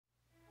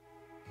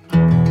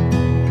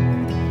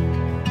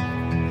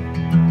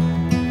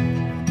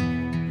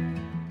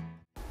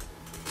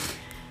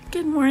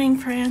Morning,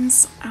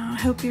 friends. I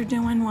hope you're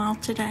doing well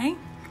today.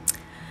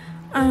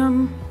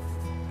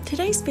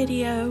 Today's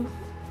video,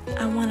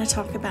 I want to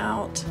talk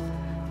about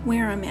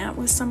where I'm at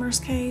with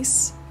Summer's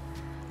case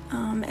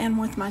and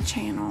with my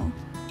channel.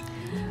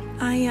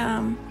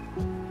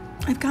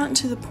 I've gotten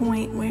to the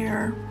point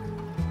where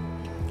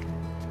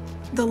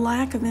the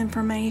lack of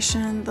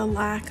information, the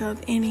lack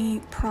of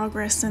any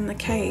progress in the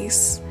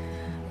case,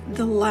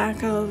 the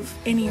lack of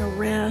any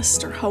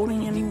arrest or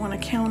holding anyone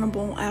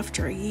accountable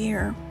after a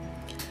year,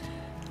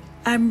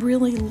 I'm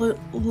really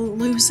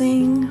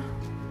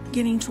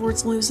getting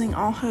towards losing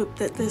all hope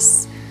that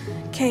this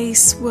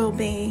case will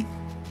be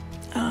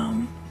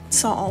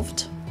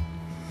solved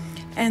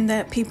and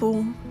that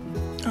people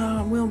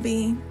will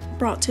be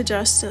brought to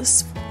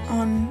justice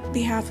on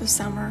behalf of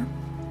Summer.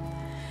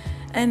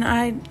 And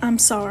I'm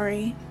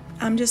sorry.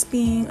 I'm just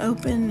being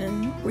open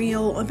and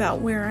real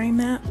about where I'm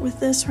at with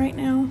this right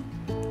now.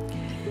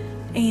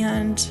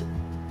 And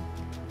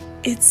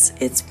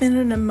it's been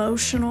an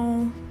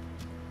emotional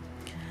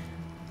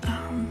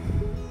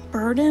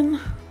burden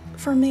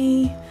for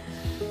me.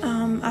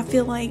 I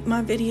feel like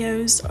my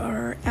videos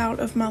are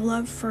out of my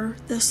love for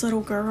this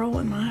little girl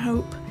and my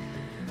hope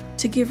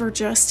to give her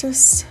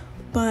justice.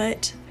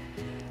 But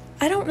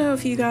I don't know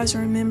if you guys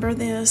remember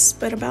this,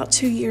 but about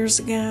 2 years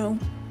ago,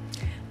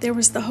 there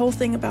was the whole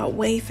thing about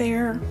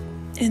Wayfair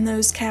in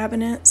those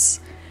cabinets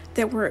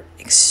that were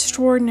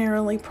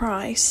extraordinarily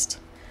priced.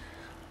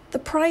 The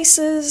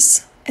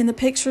prices and the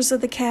pictures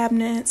of the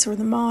cabinets or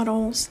the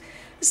models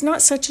is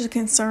not such a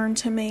concern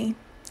to me.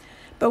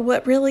 But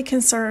what really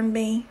concerned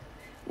me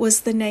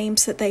was the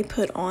names that they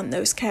put on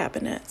those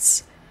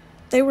cabinets.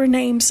 They were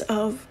names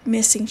of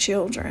missing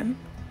children,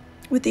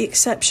 with the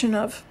exception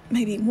of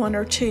maybe one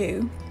or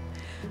two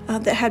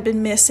that had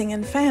been missing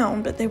and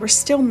found, but they were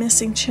still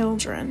missing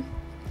children.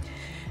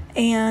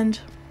 And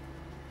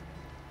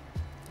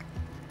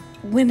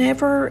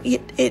whenever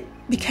it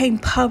became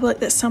public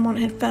that someone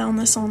had found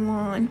this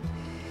online,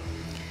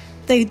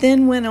 they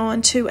then went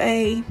on to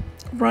a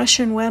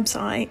Russian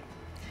website,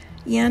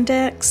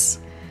 Yandex,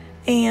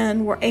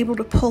 and were able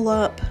to pull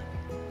up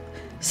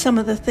some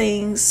of the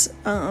things,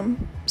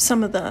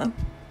 some of the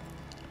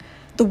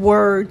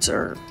words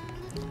or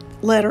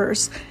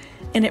letters,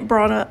 and it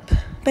brought up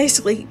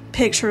basically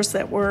pictures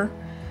that were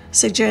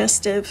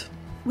suggestive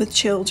with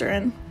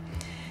children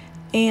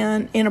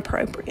and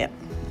inappropriate.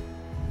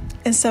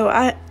 And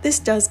so this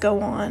does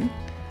go on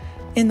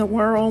in the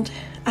world.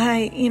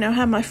 I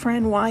have my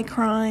friend Y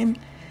Crime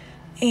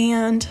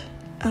and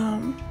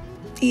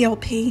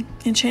ELP,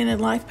 Enchanted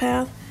Life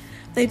Path.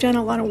 They've done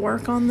a lot of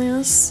work on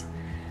this,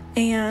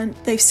 and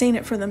they've seen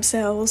it for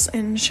themselves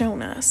and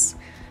shown us.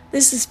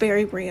 This is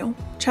very real.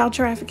 Child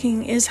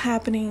trafficking is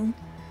happening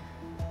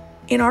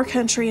in our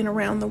country and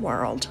around the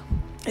world.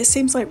 It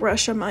seems like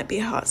Russia might be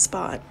a hot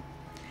spot.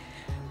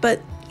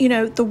 But,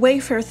 the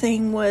Wayfair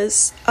thing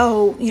was,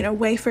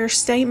 Wayfair's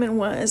statement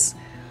was,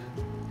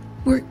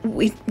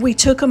 we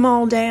took them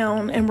all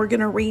down and we're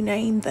going to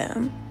rename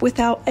them,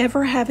 without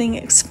ever having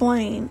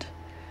explained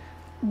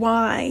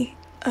why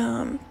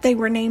they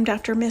were named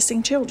after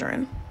missing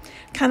children.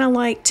 Kind of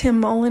like Tim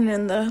Mullen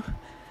and the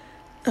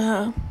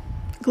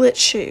glitch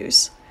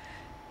shoes.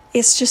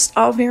 It's just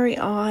all very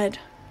odd.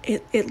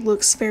 It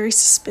looks very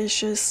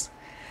suspicious.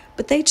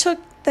 But they took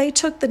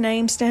the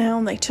names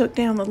down, they took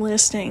down the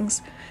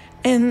listings,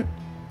 and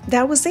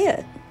that was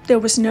it. There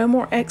was no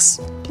more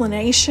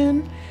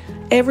explanation.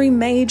 Every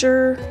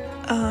major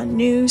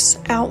news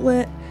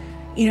outlet,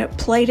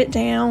 played it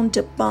down,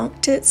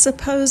 debunked it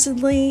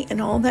supposedly,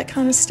 and all that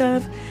kind of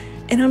stuff.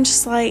 And I'm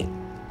just like,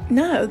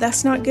 no,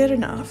 that's not good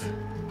enough.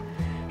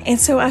 And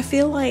so I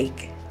feel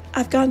like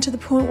I've gotten to the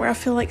point where I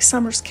feel like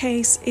Summer's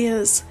case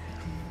is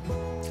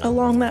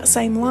along that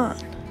same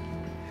line.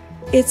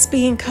 It's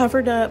being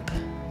covered up.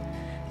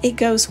 It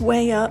goes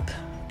way up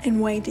and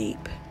way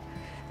deep.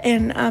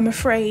 And I'm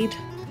afraid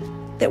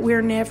that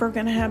we're never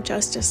going to have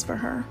justice for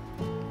her.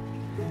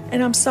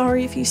 And I'm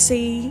sorry if you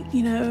see,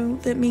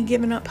 that me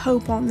giving up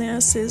hope on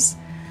this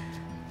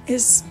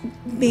is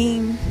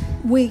being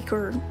weak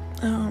or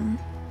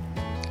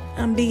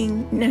I'm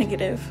being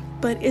negative.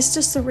 But it's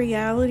just a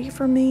reality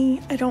for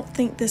me. I don't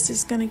think this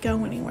is going to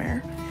go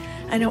anywhere.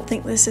 I don't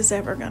think this is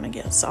ever going to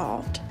get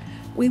solved.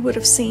 We would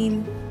have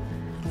seen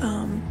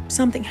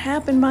something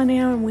happen by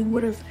now, and we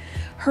would have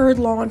heard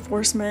law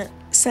enforcement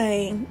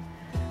saying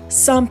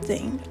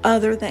something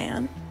other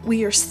than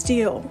we are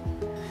still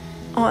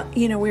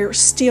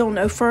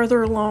no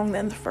further along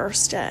than the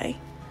first day.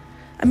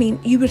 I mean,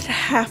 you would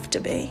have to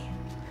be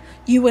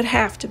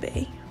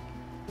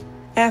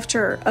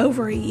after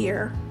over a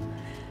year,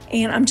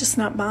 and I'm just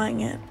not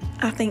buying it.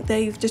 I think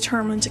they've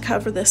determined to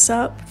cover this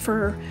up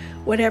for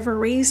whatever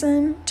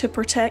reason, to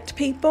protect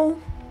people,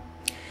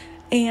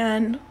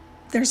 and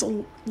there's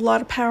a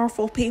lot of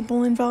powerful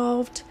people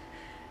involved,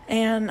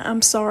 and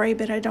I'm sorry,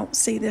 but I don't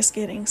see this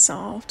getting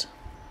solved.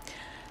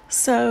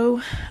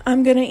 So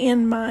I'm going to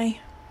end my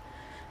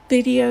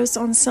videos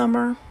on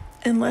Summer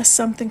unless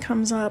something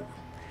comes up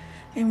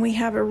and we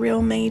have a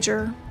real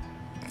major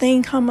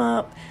thing come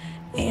up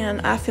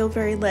and I feel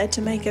very led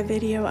to make a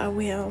video, I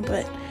will.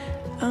 But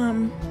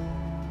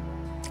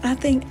I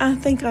think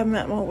I'm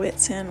at my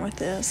wit's end with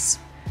this.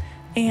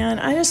 And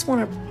I just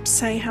want to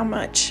say how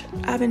much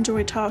I've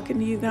enjoyed talking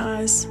to you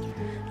guys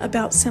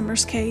about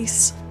Simmer's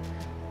case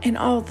and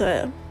all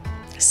the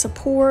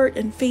support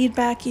and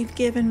feedback you've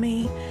given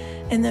me,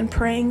 and then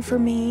praying for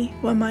me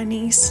when my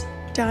niece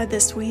died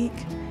this week.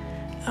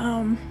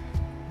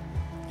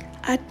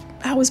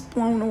 I was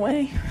blown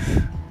away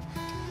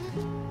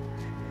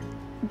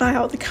by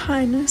all the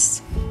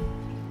kindness,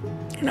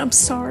 and I'm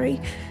sorry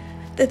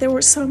that there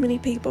were so many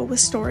people with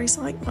stories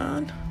like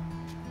mine.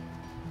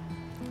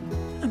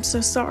 I'm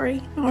so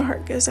sorry. My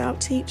heart goes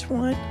out to each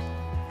one,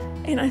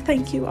 and I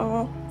thank you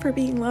all for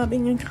being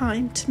loving and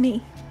kind to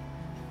me.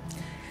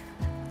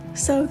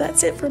 So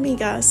that's it for me,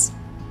 guys.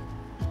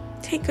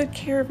 Take good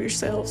care of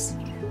yourselves.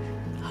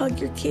 Hug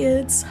your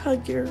kids,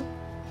 hug your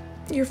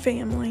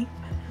family.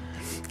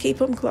 Keep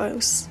them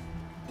close.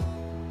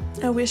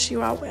 I wish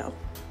you all well.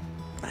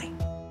 Bye.